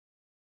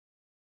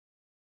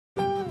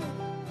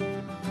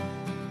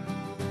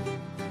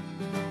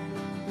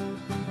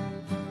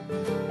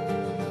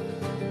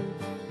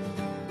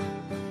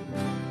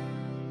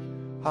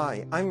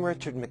Hi, I'm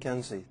Richard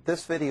McKenzie.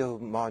 This video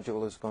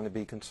module is going to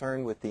be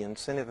concerned with the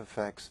incentive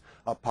effects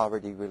of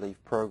poverty relief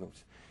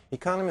programs.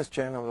 Economists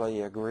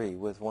generally agree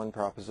with one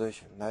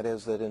proposition, that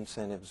is that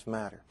incentives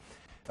matter.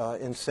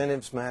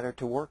 Incentives matter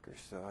to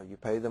workers. You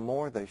pay them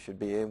more, they should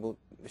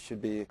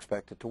be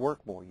expected to work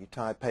more. You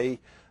tie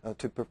pay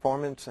to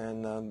performance,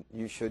 and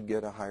you should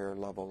get a higher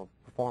level of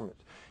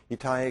performance. You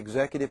tie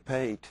executive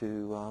pay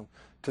to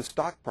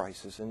stock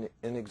prices, and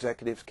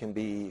executives can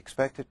be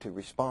expected to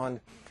respond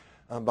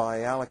by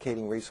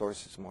allocating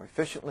resources more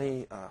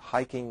efficiently,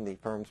 hiking the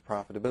firm's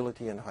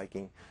profitability and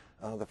hiking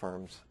the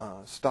firm's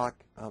stock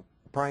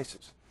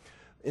prices.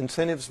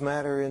 Incentives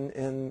matter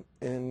in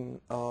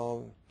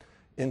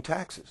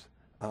taxes.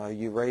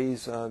 You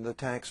raise the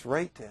tax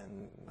rate,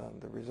 and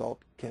the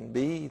result can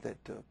be that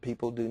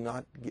people do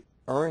not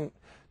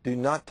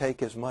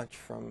take as much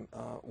from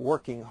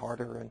working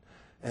harder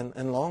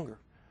and longer.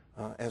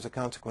 As a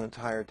consequence,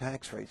 higher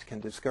tax rates can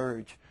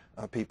discourage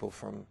people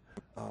from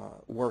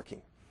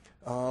working.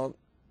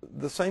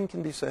 The same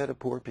can be said of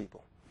poor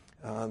people.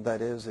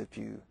 That is, if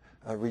you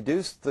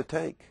reduce the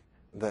take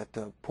that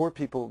poor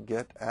people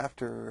get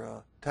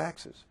after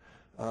taxes,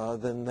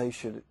 then they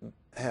should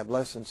have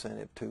less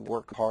incentive to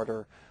work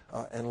harder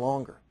and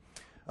longer.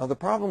 The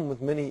problem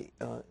with many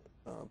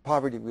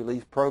poverty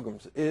relief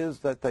programs is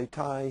that they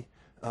tie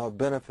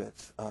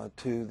benefits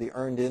to the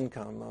earned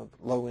income of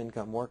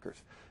low-income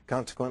workers.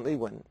 Consequently,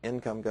 when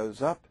income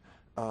goes up,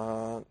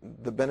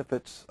 the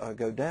benefits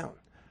go down.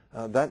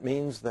 That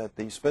means that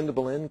the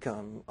spendable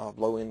income of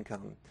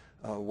low-income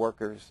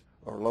workers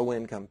or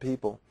low-income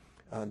people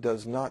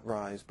does not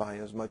rise by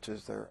as much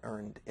as their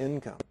earned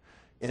income.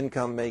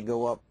 Income may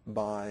go up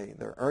by,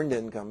 their earned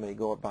income may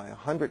go up by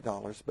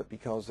 $100, but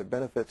because their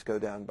benefits go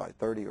down by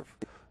 $30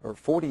 or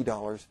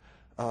 $40,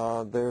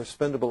 their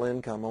spendable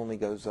income only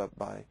goes up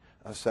by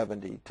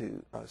 $70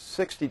 to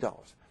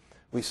 $60.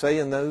 We say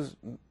in those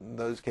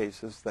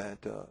cases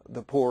that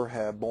the poor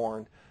have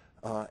borne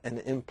an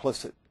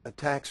implicit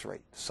tax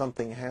rate.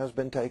 Something has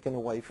been taken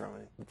away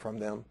from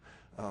them,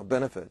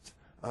 benefits,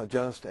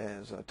 just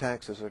as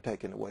taxes are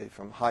taken away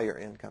from higher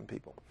income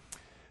people.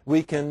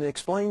 We can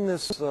explain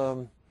this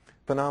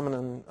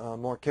phenomenon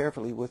more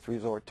carefully with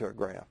resort to a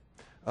graph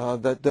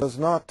that does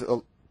not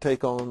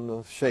take on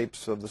the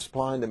shapes of the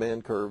supply and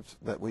demand curves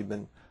that we've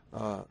been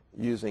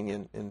using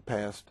in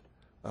past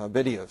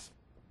videos.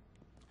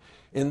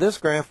 In this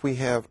graph, we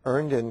have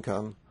earned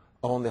income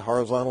on the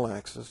horizontal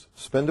axis,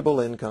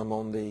 spendable income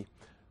on the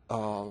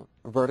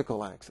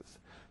vertical axis.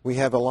 We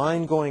have a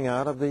line going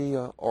out of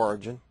the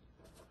origin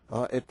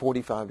at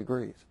 45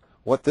 degrees.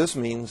 What this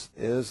means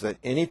is that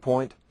any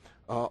point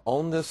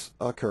on this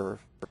curve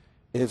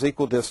is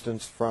equal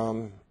distance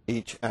from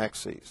each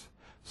axis.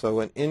 So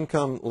an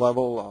income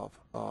level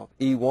of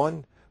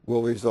E1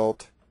 will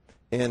result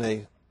in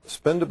a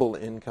spendable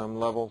income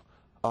level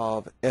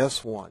of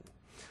S1.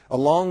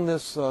 Along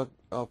this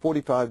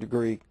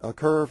 45-degree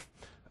curve,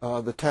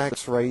 the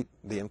tax rate,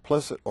 the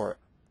implicit or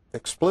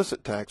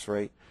explicit tax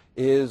rate,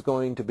 is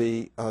going to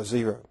be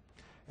 0.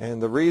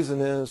 And the reason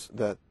is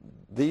that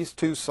these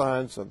two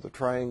sides of the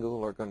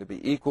triangle are going to be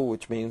equal,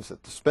 which means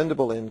that the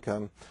spendable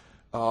income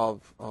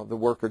of the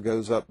worker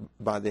goes up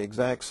by the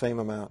exact same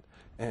amount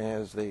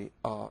as the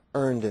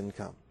earned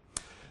income.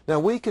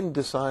 Now, we can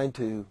decide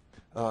to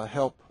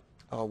help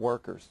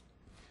workers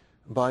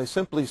by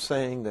simply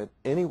saying that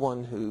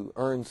anyone who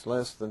earns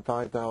less than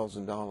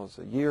 $5,000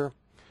 a year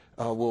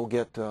will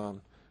get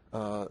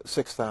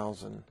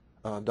 $6,000.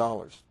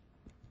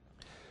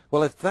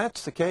 Well, if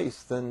that's the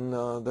case, then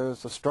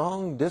there's a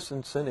strong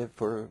disincentive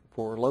for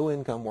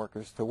low-income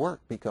workers to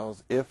work,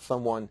 because if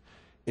someone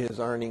is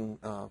earning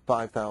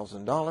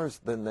 $5,000,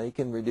 then they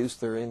can reduce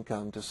their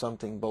income to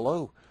something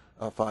below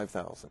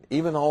 $5,000,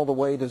 even all the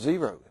way to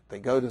 0. If they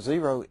go to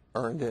 0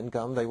 earned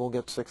income, they will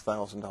get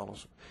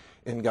 $6,000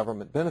 in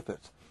government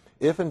benefits.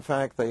 If, in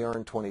fact, they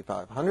earn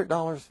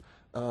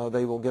 $2,500,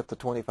 they will get the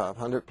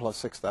 $2,500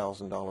 plus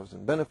 $6,000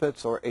 in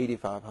benefits, or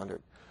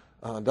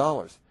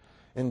 $8,500.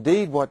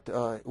 Indeed, what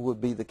would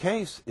be the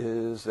case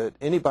is that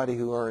anybody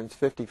who earns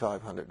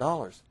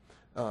 $5,500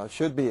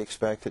 should be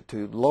expected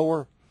to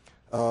lower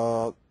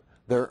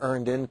their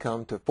earned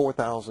income to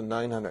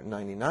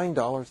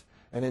 $4,999,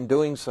 and in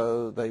doing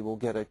so, they will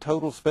get a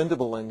total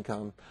spendable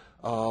income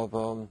of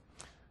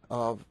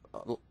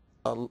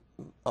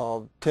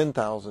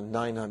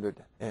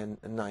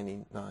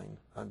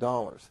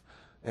 $10,999.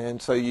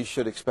 And so you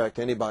should expect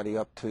anybody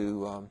up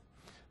to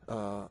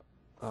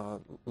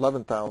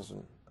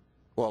 11,000.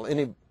 Well,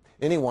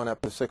 anyone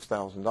up to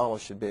 $6,000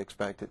 should be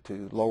expected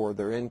to lower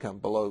their income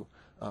below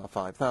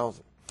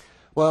 $5,000.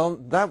 Well,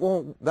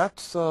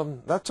 that's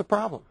a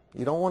problem.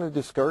 You don't want to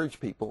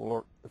discourage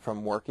people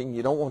from working.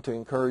 You don't want to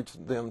encourage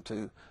them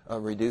to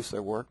reduce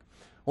their work.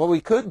 Well, we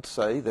could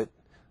say that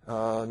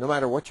no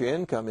matter what your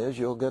income is,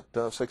 you'll get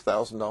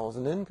 $6,000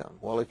 in income.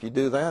 Well, if you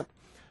do that,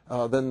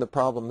 then the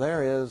problem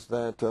there is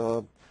that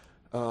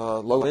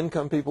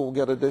low-income people will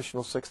get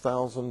additional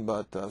 $6,000,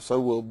 but so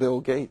will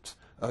Bill Gates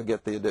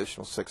get the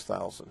additional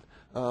 $6,000.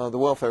 The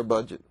welfare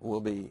budget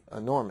will be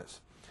enormous.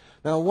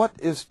 Now, what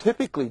is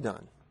typically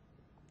done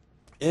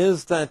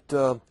is that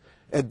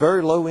at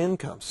very low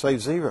income, say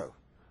zero,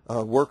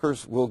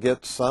 workers will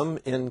get some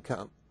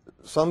income,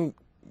 some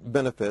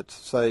benefits,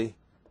 say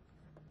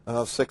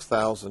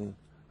 $6,000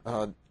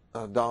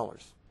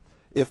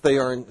 if they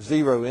earn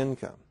zero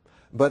income.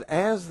 But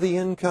as the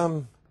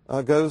income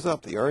goes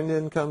up, the earned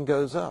income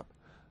goes up,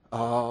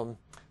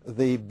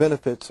 the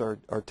benefits are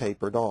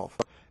tapered off.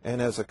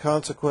 And as a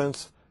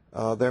consequence,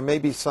 there may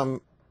be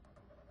some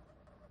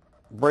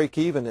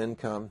break-even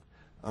income,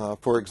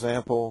 for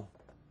example,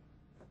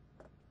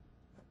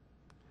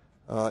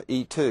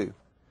 E2,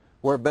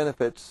 where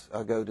benefits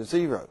go to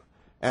zero.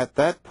 At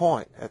that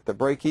point, at the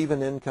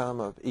break-even income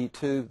of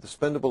E2, the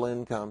spendable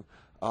income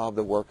of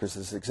the workers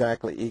is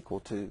exactly equal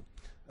to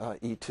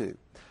E2.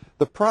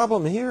 The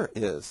problem here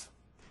is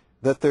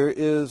that there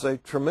is a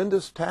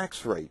tremendous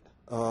tax rate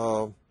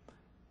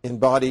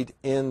embodied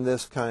in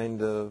this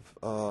kind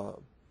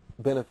of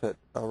benefit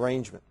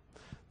arrangement.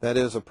 That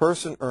is, a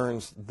person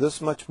earns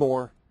this much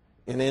more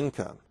in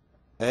income,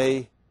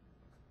 A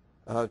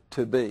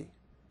to B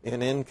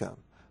in income,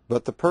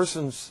 but the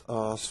person's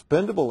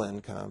spendable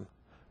income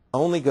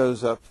only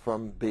goes up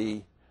from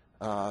B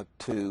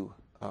to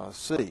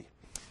C.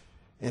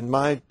 In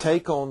my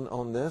take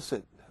on this,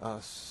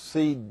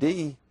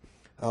 CD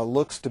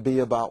looks to be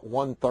about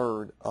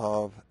 1/3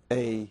 of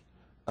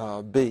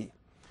AB.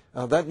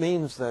 That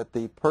means that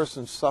the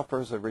person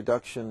suffers a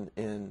reduction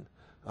in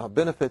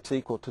benefits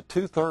equal to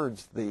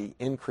 2/3 the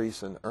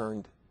increase in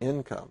earned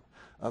income.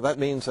 That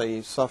means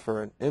they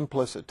suffer an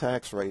implicit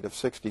tax rate of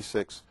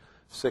 67%.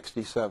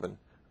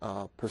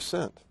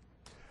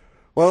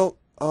 Well,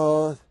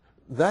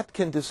 that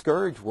can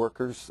discourage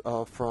workers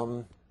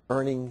from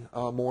earning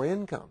more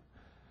income.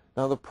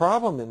 Now, the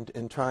problem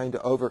in trying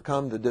to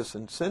overcome the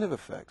disincentive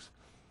effects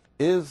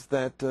is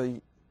that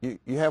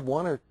you have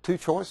one or two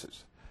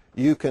choices.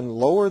 You can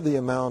lower the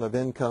amount of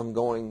income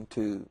going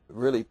to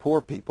really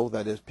poor people,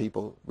 that is,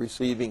 people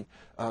receiving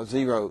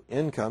zero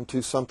income,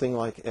 to something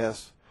like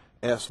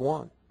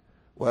S1.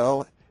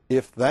 Well,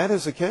 if that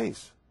is the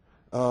case,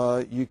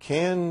 you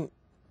can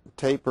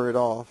taper it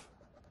off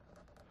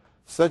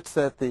such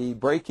that the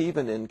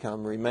break-even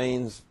income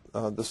remains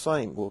the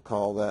same. We'll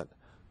call that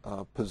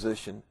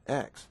position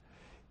X.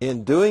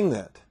 In doing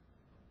that,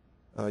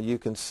 you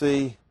can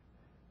see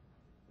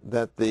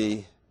that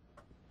the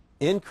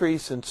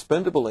increase in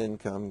spendable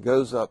income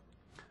goes up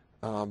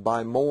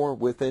by more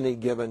with any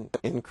given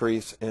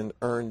increase in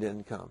earned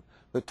income.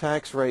 The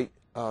tax rate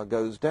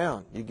goes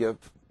down. You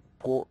give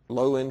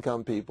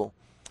low-income people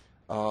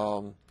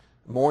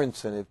more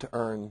incentive to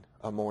earn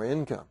more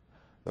income.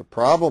 The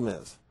problem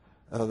is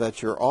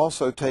that you're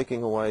also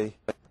taking away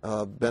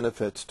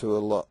benefits to a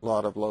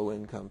lot of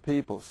low-income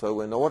people. So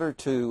in order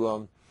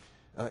to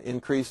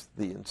increase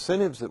the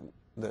incentives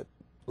that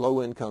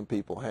low-income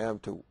people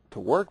have to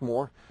work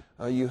more,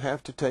 you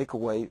have to take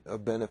away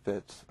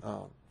benefits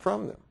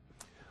from them.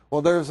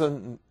 Well, there's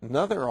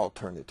another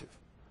alternative.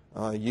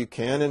 You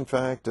can, in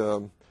fact,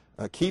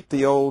 keep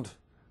the old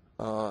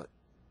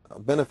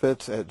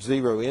benefits at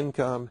zero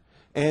income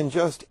and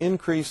just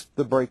increase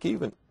the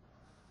break-even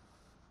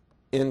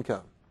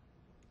income.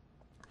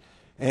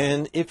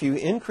 And if you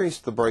increase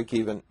the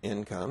break-even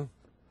income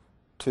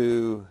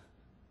to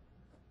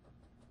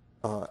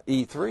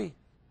E3,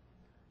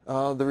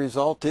 the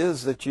result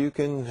is that you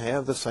can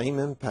have the same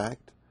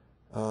impact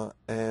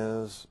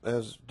as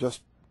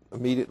just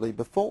immediately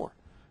before.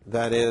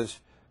 That is,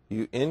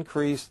 you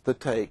increase the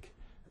take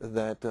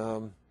that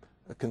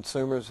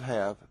consumers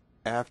have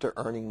after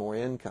earning more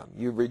income.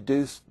 You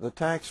reduce the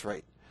tax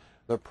rate.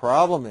 The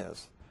problem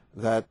is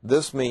that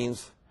this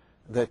means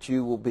that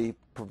you will be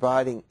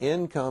providing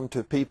income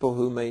to people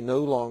who may no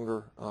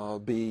longer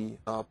be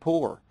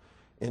poor.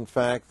 In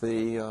fact,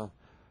 the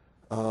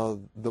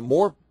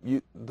more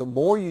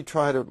you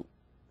try to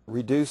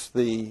reduce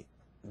the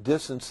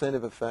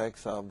disincentive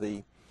effects of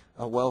the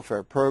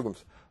welfare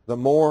programs, the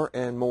more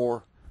and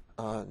more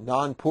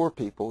non-poor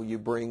people you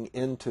bring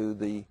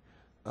into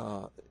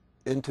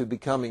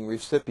becoming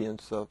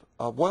recipients of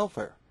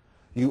welfare.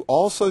 You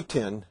also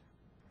tend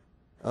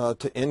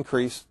to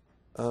increase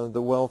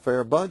the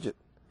welfare budget.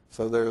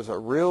 So there's a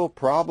real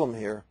problem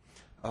here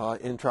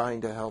in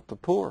trying to help the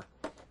poor.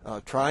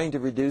 Trying to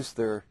reduce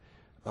their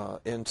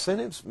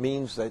incentives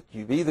means that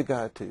you've either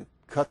got to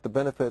cut the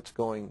benefits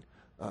going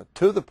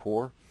to the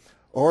poor,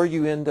 or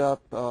you end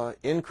up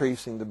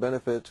increasing the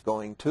benefits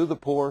going to the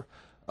poor,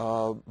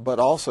 but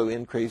also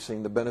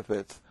increasing the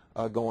benefits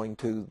going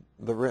to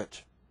the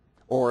rich,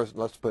 or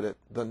let's put it,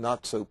 the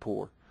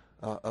not-so-poor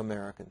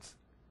Americans.